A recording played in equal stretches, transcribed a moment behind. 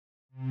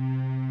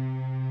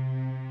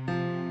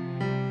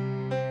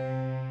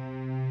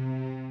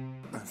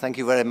Thank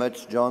you very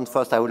much, John.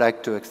 First, I would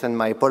like to extend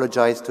my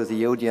apologies to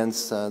the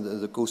audience,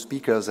 the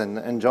co-speakers,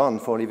 and John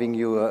for leaving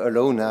you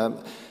alone.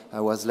 I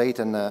was late,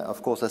 and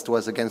of course, that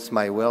was against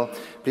my will.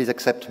 Please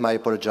accept my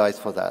apologies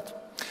for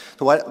that.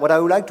 So what I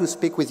would like to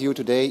speak with you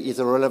today is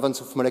the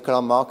relevance of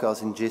molecular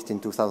markers in GIST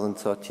in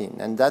 2013.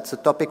 And that's a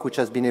topic which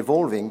has been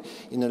evolving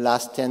in the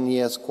last 10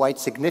 years quite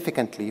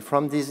significantly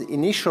from these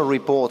initial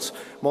reports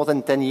more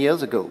than 10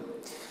 years ago,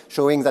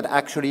 showing that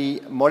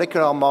actually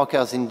molecular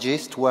markers in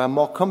GIST were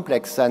more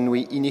complex than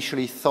we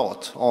initially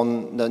thought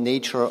on the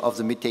nature of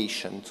the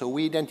mutation. So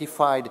we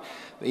identified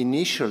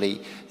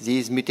initially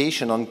these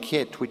mutations on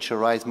KIT, which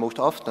arise most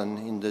often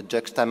in the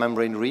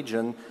juxtamembrane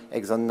region,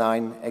 exon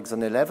 9,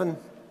 exon 11.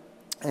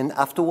 And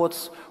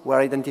afterwards, were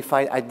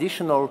identified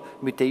additional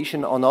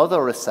mutation on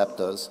other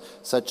receptors,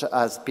 such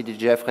as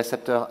PDGFR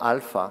receptor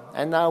alpha.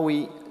 And now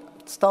we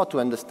start to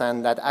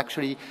understand that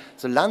actually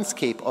the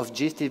landscape of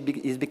GIST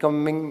is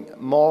becoming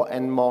more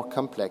and more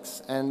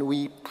complex. And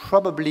we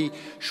probably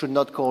should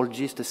not call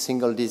GIST a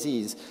single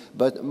disease,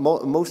 but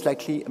most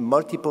likely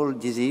multiple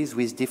disease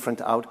with different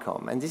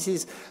outcome. And this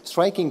is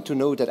striking to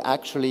know that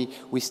actually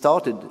we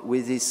started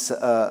with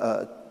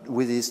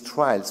these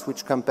trials,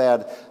 which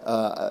compared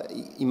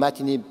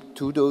imatinib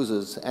 2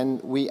 doses,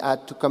 and we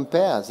had to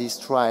compare these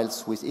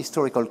trials with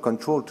historical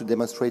control to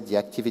demonstrate the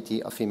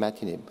activity of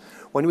imatinib.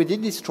 When we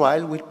did this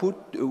trial, we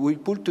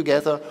put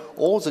together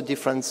all the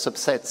different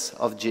subsets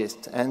of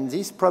GIST, and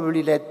this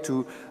probably led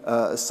to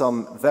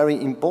some very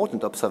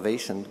important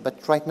observations,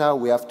 but right now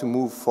we have to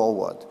move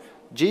forward.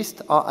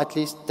 GIST are at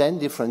least 10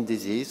 different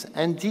diseases,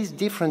 and these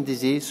different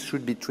diseases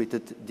should be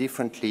treated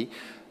differently,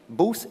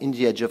 both in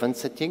the adjuvant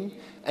setting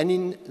and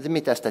in the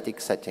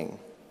metastatic setting.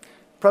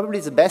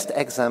 Probably the best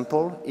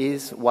example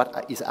is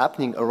what is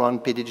happening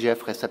around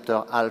PDGFR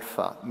receptor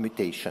alpha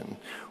mutation.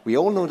 We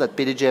all know that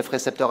PDGFR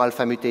receptor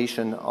alpha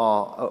mutation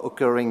are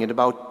occurring in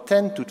about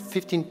 10 to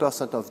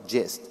 15% of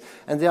GIST.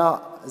 And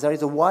there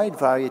is a wide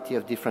variety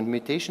of different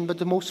mutations, but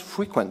the most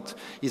frequent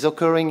is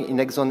occurring in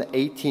exon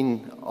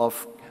 18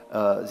 of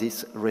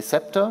this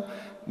receptor,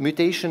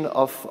 mutation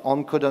of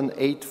oncodone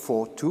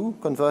 842,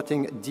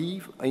 converting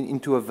D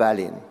into a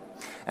valine.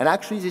 And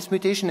actually, this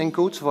mutation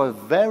encodes for a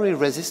very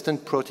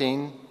resistant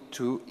protein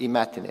to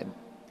imatinib.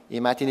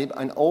 Imatinib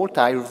and all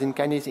tyrosine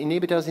kinase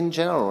inhibitors in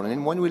general.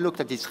 And when we looked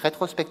at this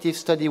retrospective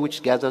study,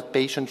 which gathered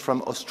patients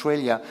from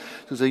Australia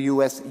to the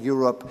US,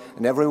 Europe,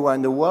 and everywhere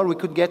in the world, we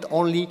could get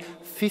only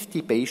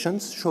 50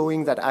 patients,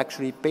 showing that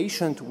actually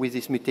patients with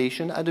this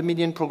mutation had a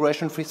median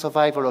progression-free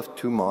survival of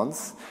 2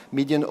 months,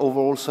 median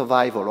overall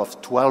survival of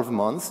 12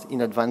 months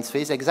in advanced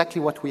phase, exactly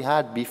what we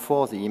had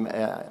before the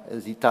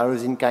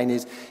tyrosine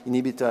kinase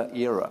inhibitor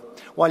era.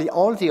 While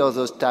all the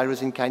other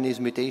tyrosine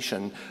kinase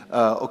mutations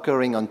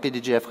occurring on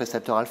PDGFR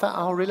receptor alpha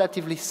are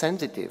relatively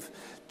sensitive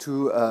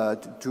to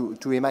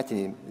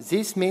imatinib.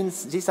 This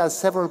means this has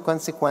several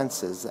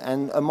consequences,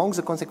 and among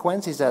the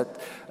consequences that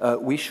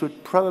we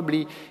should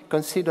probably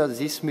consider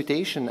this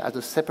mutation as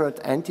a separate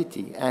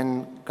entity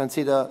and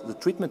consider the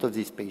treatment of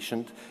this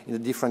patient in a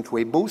different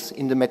way, both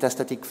in the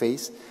metastatic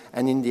phase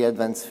and in the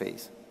advanced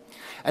phase.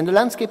 And the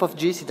landscape of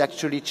GIST is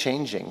actually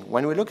changing.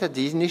 When we look at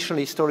the initial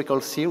historical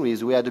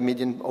series, we had a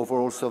median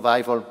overall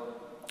survival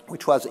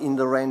which was in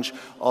the range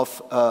of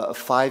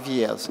 5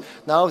 years.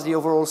 Now the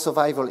overall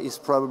survival is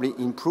probably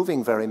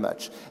improving very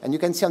much. And you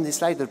can see on this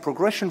slide that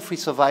progression-free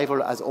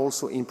survival has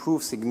also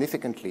improved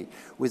significantly,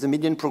 with a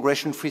median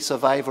progression-free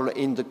survival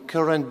in the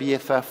current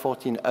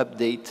BFR14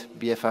 update,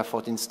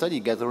 BFR14 study,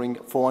 gathering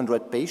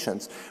 400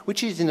 patients,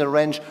 which is in a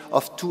range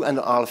of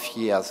 2.5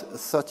 years,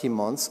 30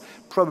 months,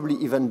 probably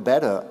even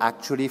better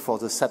actually for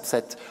the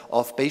subset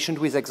of patients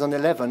with exon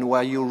 11,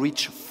 where you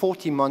reach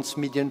 40 months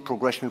median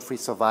progression-free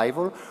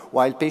survival,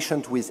 while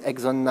patients with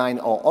exon 9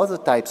 or other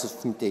types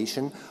of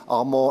mutation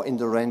are more in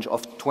the range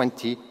of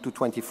 20 to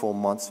 24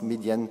 months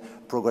median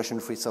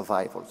progression-free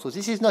survival. So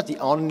this is not the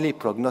only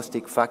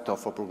prognostic factor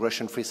for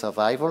progression-free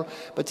survival,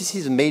 but this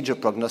is a major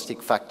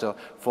prognostic factor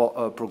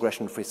for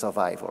progression-free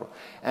survival.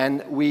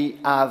 And we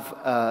have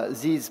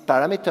this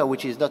parameter,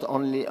 which is not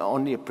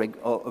only a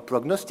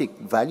prognostic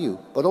value,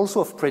 but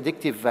also of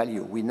predictive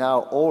value. We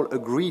now all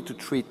agree to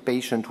treat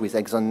patients with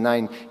exon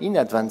 9 in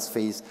advanced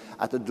phase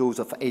at a dose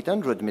of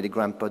 800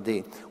 milligrams per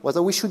day.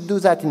 Whether we should do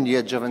that in the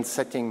adjuvant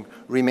setting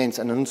remains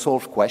an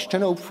unsolved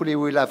question. Hopefully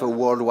we'll have a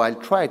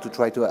worldwide try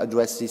to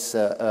address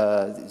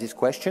this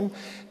question.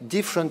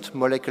 Different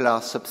molecular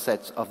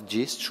subsets of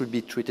GIST should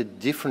be treated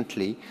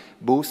differently,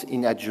 both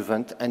in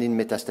adjuvant and in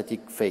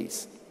metastatic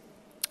phase.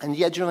 And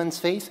the adjuvant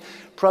phase,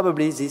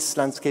 probably this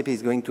landscape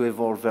is going to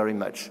evolve very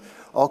much.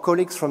 Our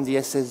colleagues from the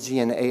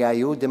SSG and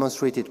AIO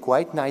demonstrated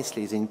quite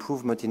nicely the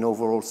improvement in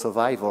overall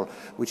survival,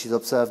 which is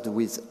observed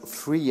with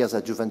 3 years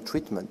adjuvant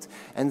treatment.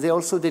 And they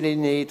also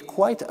delineate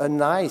quite a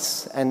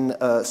nice and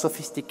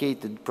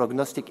sophisticated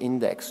prognostic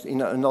index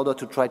in order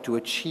to try to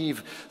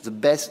achieve the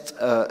best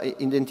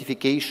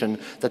identification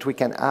that we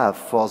can have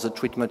for the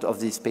treatment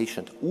of this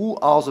patient. Who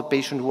are the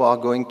patients who are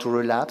going to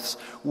relapse?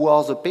 Who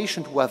are the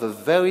patients who have a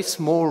very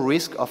small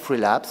risk of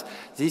relapse?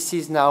 This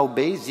is now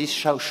based, this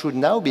should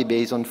now be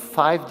based on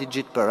 5-digit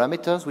 5-digit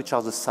parameters, which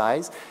are the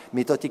size,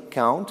 mitotic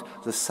count,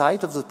 the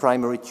site of the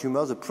primary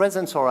tumor, the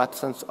presence or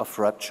absence of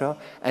rupture,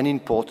 and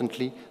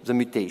importantly, the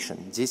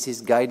mutation. This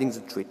is guiding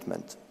the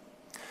treatment.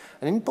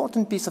 An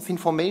important piece of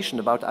information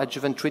about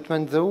adjuvant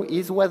treatment, though,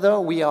 is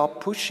whether we are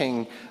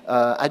pushing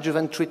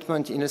adjuvant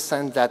treatment in a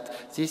sense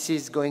that this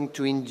is going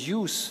to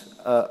induce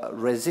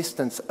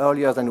resistance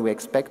earlier than we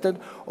expected,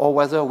 or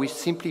whether we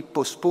simply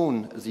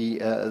postpone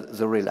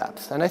the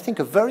relapse. And I think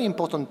a very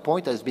important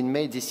point has been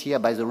made this year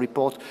by the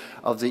report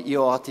of the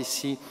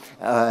EORTC,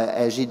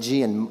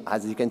 SGG, and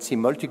as you can see,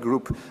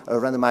 multi-group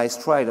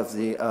randomized trial of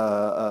the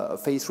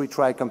phase 3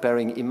 trial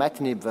comparing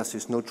imatinib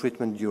versus no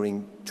treatment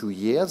during 2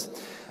 years.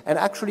 And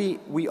actually,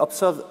 we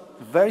observed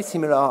very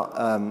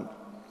similar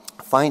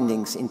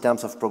findings in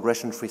terms of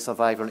progression-free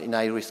survival in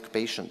high-risk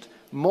patients.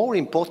 More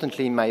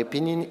importantly, in my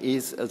opinion,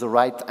 is the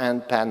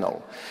right-hand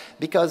panel,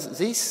 because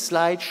this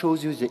slide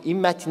shows you the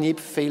imatinib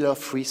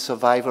failure-free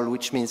survival,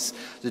 which means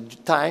the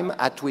time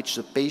at which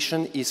the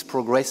patient is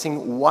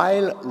progressing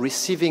while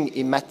receiving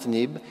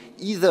imatinib,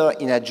 either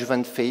in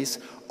adjuvant phase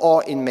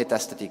or in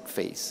metastatic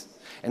phase.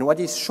 And what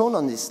is shown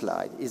on this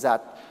slide is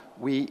that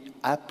we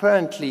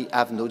apparently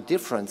have no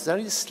difference. There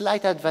is a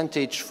slight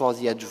advantage for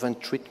the adjuvant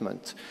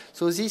treatment.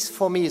 So this,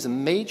 for me, is a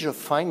major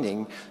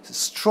finding,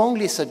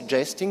 strongly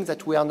suggesting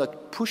that we are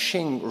not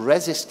pushing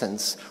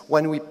resistance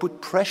when we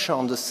put pressure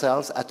on the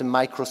cells at a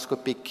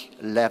microscopic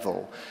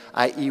level,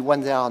 i.e.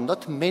 when there are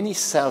not many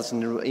cells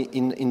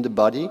in the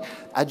body,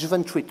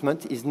 adjuvant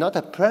treatment is not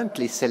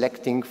apparently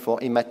selecting for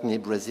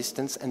imatinib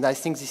resistance, and I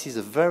think this is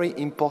a very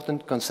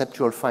important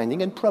conceptual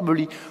finding and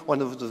probably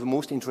one of the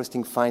most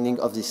interesting findings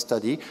of this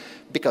study,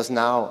 because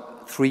now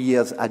 3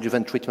 years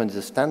adjuvant treatment is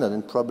a standard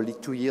and probably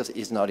 2 years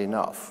is not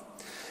enough.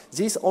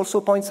 This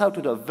also points out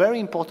to the very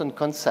important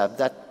concept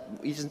that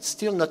is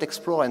still not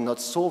explored and not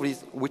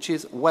solved, which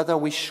is whether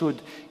we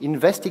should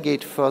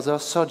investigate further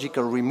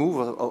surgical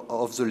removal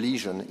of the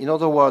lesion. In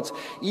other words,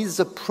 is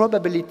the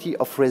probability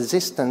of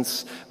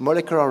resistance,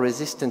 molecular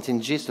resistance in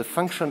GIST, a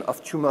function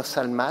of tumor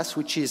cell mass,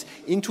 which is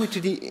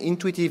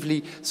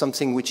intuitively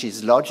something which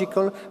is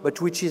logical, but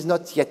which is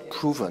not yet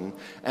proven.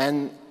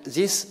 And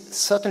this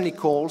certainly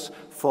calls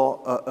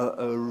for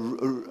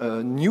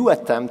a new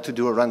attempt to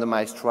do a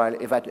randomized trial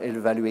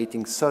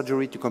evaluating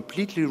surgery to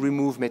completely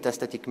remove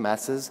metastatic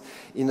masses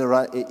in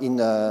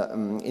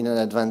an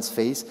advanced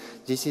phase.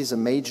 This is a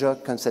major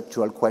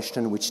conceptual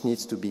question which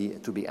needs to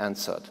be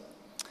answered.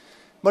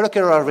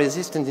 Molecular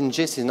resistance in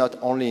GIST is not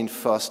only in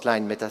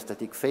first-line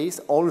metastatic phase,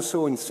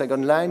 also in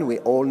second line. We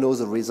all know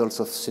the results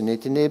of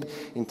Sunitinib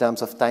in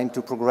terms of time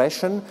to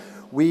progression.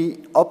 We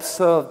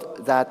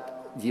observed that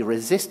the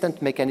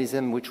resistant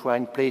mechanism which were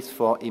in place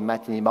for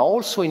imatinib are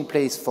also in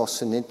place for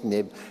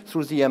Sunitinib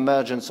through the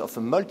emergence of a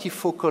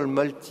multifocal,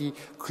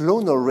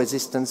 multi-clonal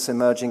resistance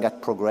emerging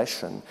at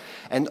progression.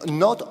 And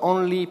not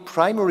only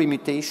primary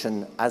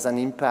mutation has an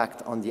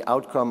impact on the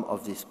outcome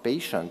of these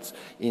patients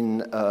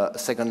in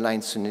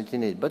second-line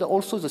Sunitinib, but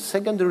also the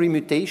secondary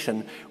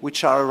mutation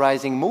which are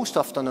arising most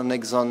often on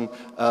exon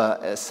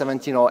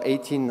 17 or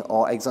 18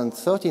 or exon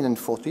 13 and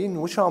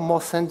 14, which are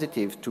more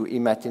sensitive to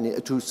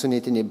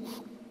Sunitinib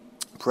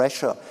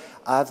pressure,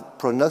 have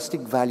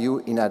prognostic value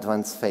in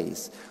advanced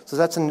phase. So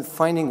that's a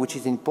finding which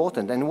is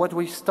important. And what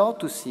we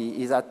start to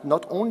see is that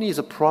not only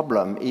the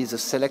problem is a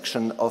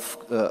selection of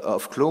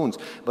clones,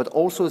 but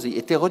also the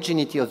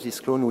heterogeneity of this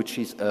clone which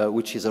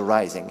is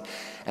arising.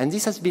 And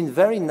this has been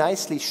very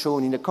nicely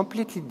shown in a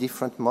completely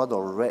different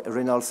model,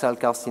 renal cell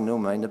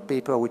carcinoma, in a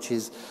paper which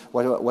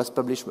was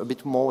published a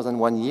bit more than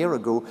 1 year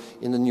ago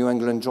in the New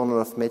England Journal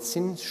of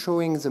Medicine,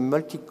 showing the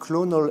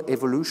multiclonal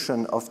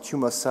evolution of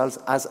tumor cells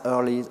as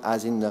early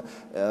as in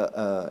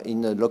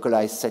the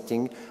localized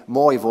setting,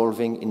 more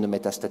evolving in the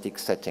metastatic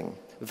setting.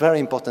 Very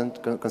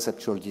important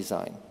conceptual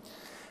design.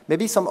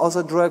 Maybe some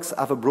other drugs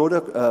have a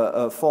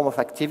broader form of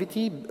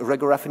activity.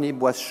 Regorafenib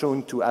was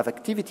shown to have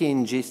activity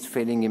in GIST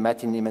failing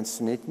imatinib and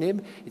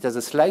Sunitinib. It has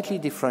a slightly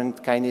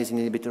different kinase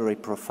inhibitory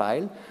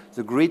profile.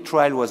 The GREED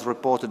trial was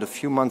reported a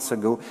few months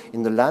ago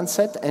in the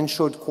Lancet and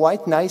showed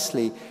quite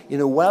nicely in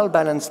a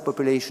well-balanced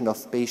population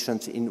of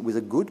patients with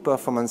a good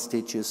performance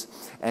status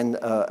and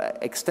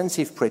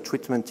extensive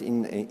pretreatment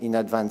in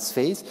advanced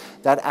phase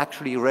that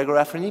actually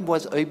regorafenib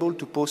was able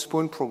to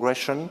postpone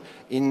progression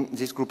in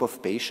this group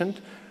of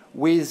patients,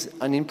 with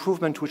an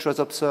improvement which was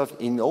observed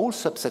in all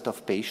subset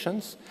of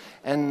patients,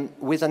 and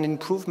with an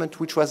improvement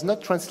which was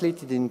not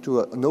translated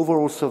into an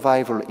overall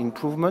survival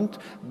improvement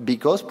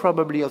because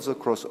probably of the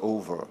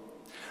crossover.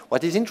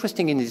 What is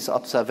interesting in this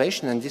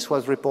observation, and this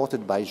was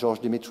reported by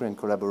Georges Dimitri and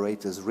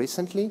collaborators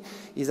recently,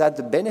 is that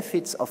the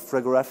benefits of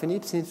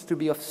regorafenib seems to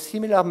be of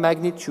similar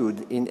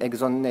magnitude in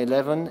exon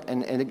 11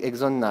 and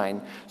exon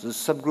 9. The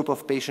subgroup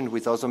of patients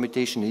with other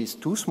mutation is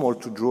too small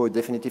to draw a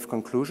definitive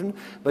conclusion,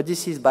 but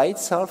this is by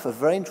itself a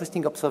very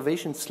interesting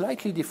observation,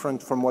 slightly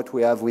different from what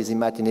we have with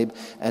imatinib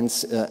and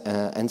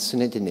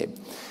Sunitinib.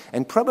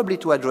 And probably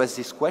to address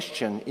this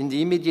question, in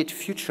the immediate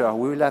future,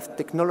 we will have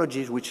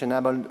technologies which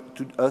enable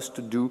us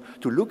to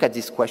look look at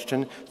this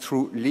question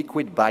through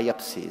liquid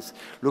biopsies.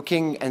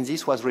 And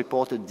this was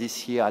reported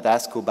this year at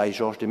ASCO by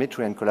Georges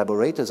Dimitri and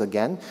collaborators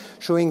again,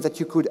 showing that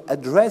you could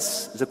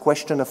address the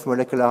question of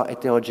molecular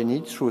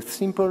heterogeneity through a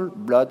simple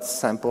blood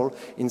sample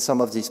in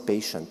some of these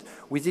patients.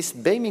 With this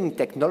beaming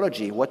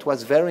technology, what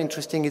was very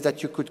interesting is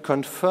that you could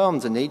confirm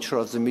the nature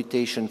of the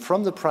mutation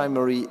from the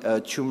primary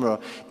tumor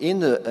in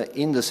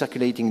the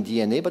circulating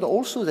DNA, but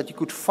also that you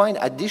could find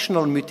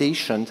additional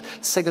mutations,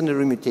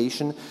 secondary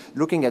mutation,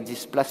 looking at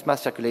this plasma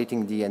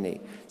circulating DNA.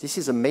 This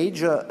is a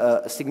major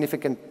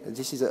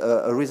this is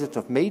a result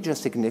of major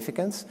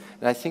significance,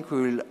 and I think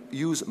we will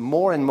use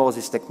more and more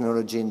this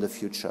technology in the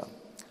future.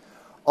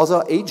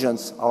 Other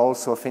agents are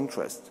also of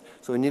interest.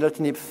 So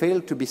nilotinib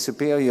failed to be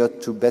superior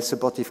to best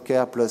supportive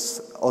care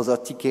plus other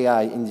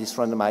TKI in this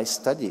randomized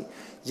study.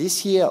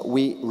 This year,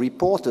 we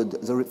reported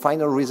the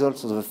final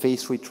results of the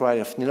phase 3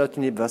 trial of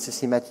nilotinib versus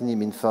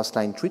imatinib in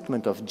first-line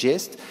treatment of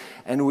GIST,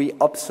 and we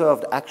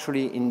observed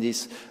actually in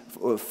this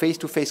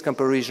face-to-face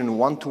comparison,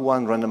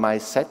 one-to-one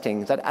randomized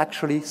setting, that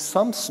actually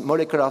some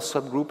molecular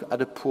subgroup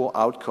had a poor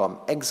outcome.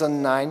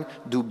 Exon 9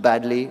 do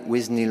badly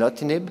with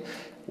nilotinib,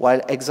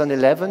 while exon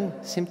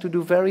 11 seemed to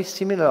do very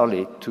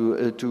similarly to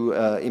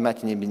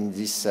imatinib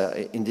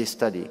in this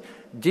study.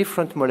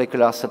 Different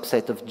molecular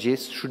subset of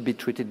GIST should be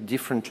treated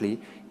differently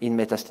in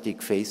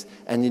metastatic phase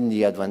and in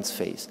the advanced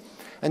phase.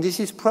 And this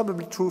is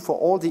probably true for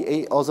all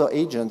the other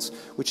agents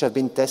which have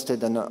been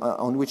tested and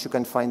on which you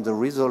can find the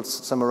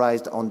results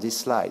summarized on this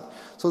slide.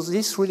 So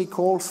this really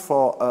calls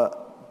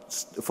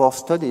for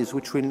studies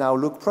which will now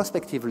look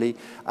prospectively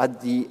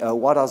at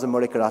what are the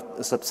molecular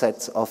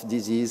subsets of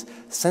disease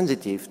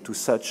sensitive to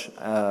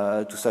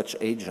such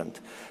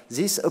agent.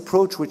 This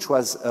approach, which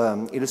was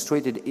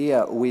illustrated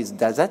here with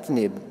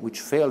dasatinib, which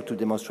failed to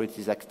demonstrate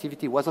its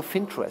activity, was of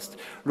interest,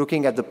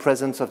 looking at the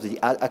presence of the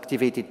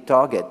activated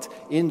target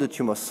in the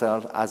tumor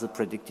cell as a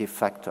predictive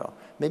factor.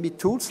 Maybe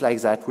tools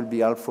like that will be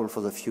helpful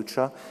for the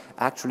future.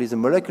 Actually, the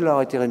molecular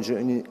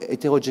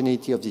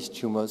heterogeneity of these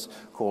tumors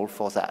call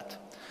for that.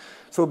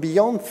 So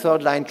beyond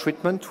third-line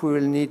treatment, we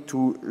will need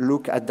to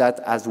look at that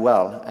as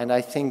well. And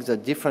I think the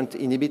different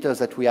inhibitors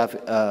that we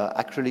have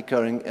actually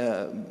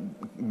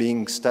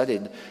being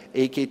studied,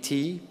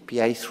 AKT,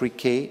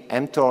 PI3K,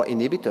 mTOR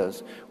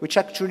inhibitors, which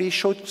actually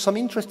showed some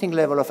interesting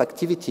level of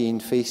activity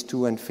in phase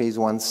 2 and phase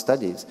 1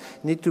 studies,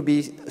 need to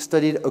be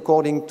studied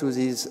according to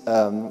this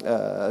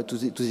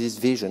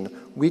vision.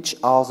 Which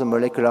are the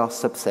molecular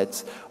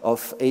subsets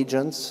of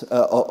agents,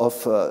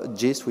 of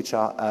GIST, which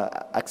are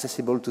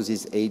accessible to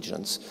these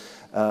agents?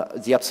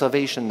 The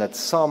observation that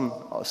some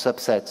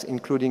subsets,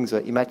 including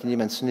the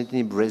imatinib and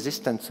sunitinib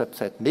resistant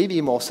subset, may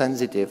be more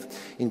sensitive,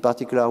 in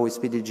particular with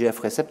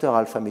PDGFR receptor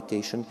alpha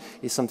mutation,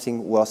 is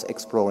something worth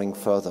exploring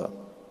further.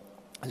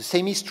 The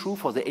same is true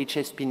for the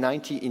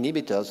HSP90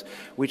 inhibitors,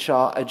 which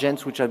are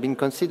agents which have been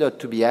considered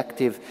to be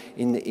active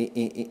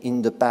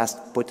in the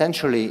past,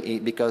 potentially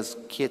because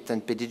KIT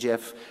and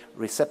PDGF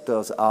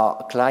receptors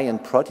are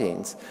client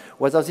proteins.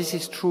 Whether this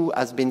is true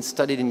has been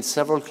studied in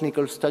several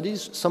clinical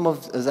studies. Some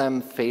of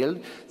them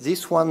failed.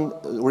 This one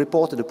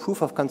reported a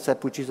proof of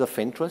concept which is of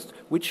interest,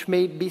 which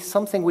may be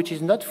something which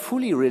is not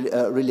fully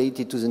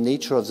related to the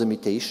nature of the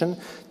mutation.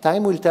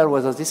 Time will tell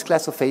whether this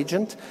class of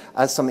agent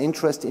has some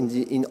interest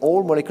in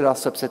all molecular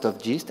subset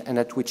of GIST and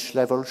at which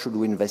level should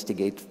we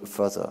investigate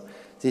further.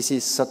 This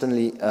is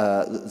certainly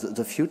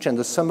the future, and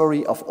the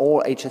summary of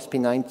all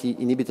HSP90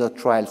 inhibitor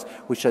trials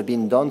which have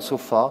been done so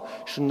far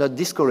should not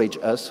discourage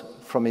us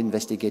from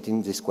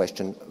investigating this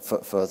question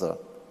further.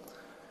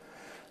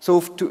 So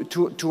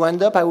to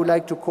end up, I would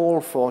like to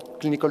call for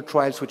clinical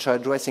trials which are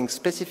addressing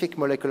specific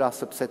molecular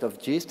subset of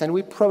GIST, and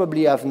we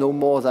probably have no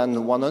more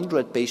than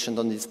 100 patients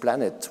on this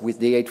planet with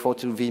the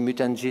 842V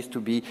mutant GIST to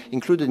be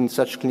included in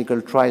such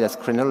clinical trial as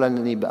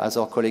Relevance, as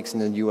our colleagues in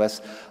the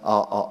US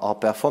are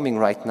performing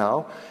right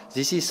now.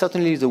 This is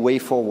certainly the way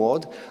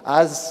forward,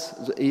 as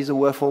is a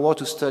way forward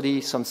to study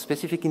some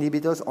specific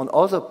inhibitors on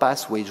other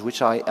pathways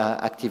which are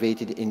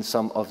activated in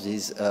some of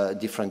these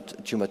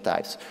different tumor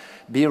types.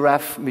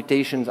 BRAF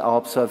mutations are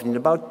observed in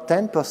about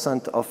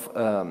 10%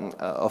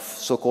 of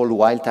so-called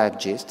wild-type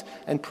GIST,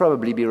 and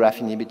probably BRAF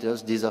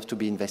inhibitors deserve to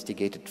be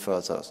investigated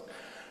further.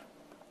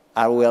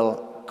 I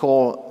will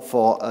call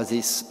for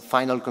this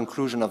final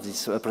conclusion of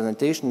this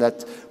presentation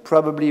that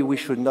probably we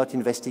should not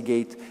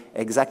investigate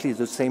exactly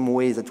the same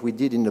way that we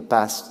did in the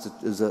past,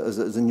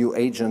 the new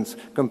agents,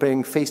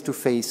 comparing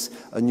face-to-face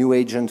a new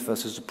agent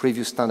versus the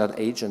previous standard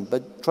agent,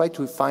 but try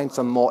to find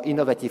some more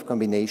innovative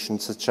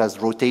combinations such as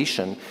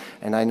rotation.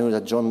 And I know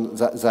that John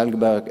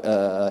Zalberg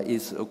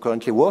is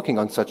currently working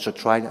on such a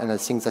trial, and I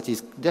think that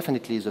is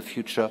definitely the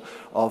future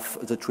of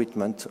the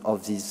treatment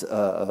of these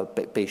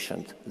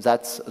patients.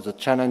 That's the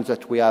challenge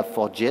that we have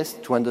for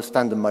GIST, to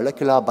understand the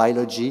molecular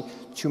biology,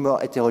 tumor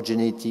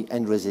heterogeneity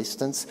and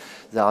resistance.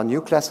 There are new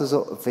classes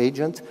of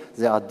agents.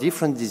 There are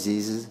different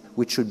diseases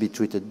which should be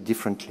treated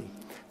differently.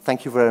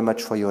 Thank you very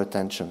much for your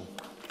attention.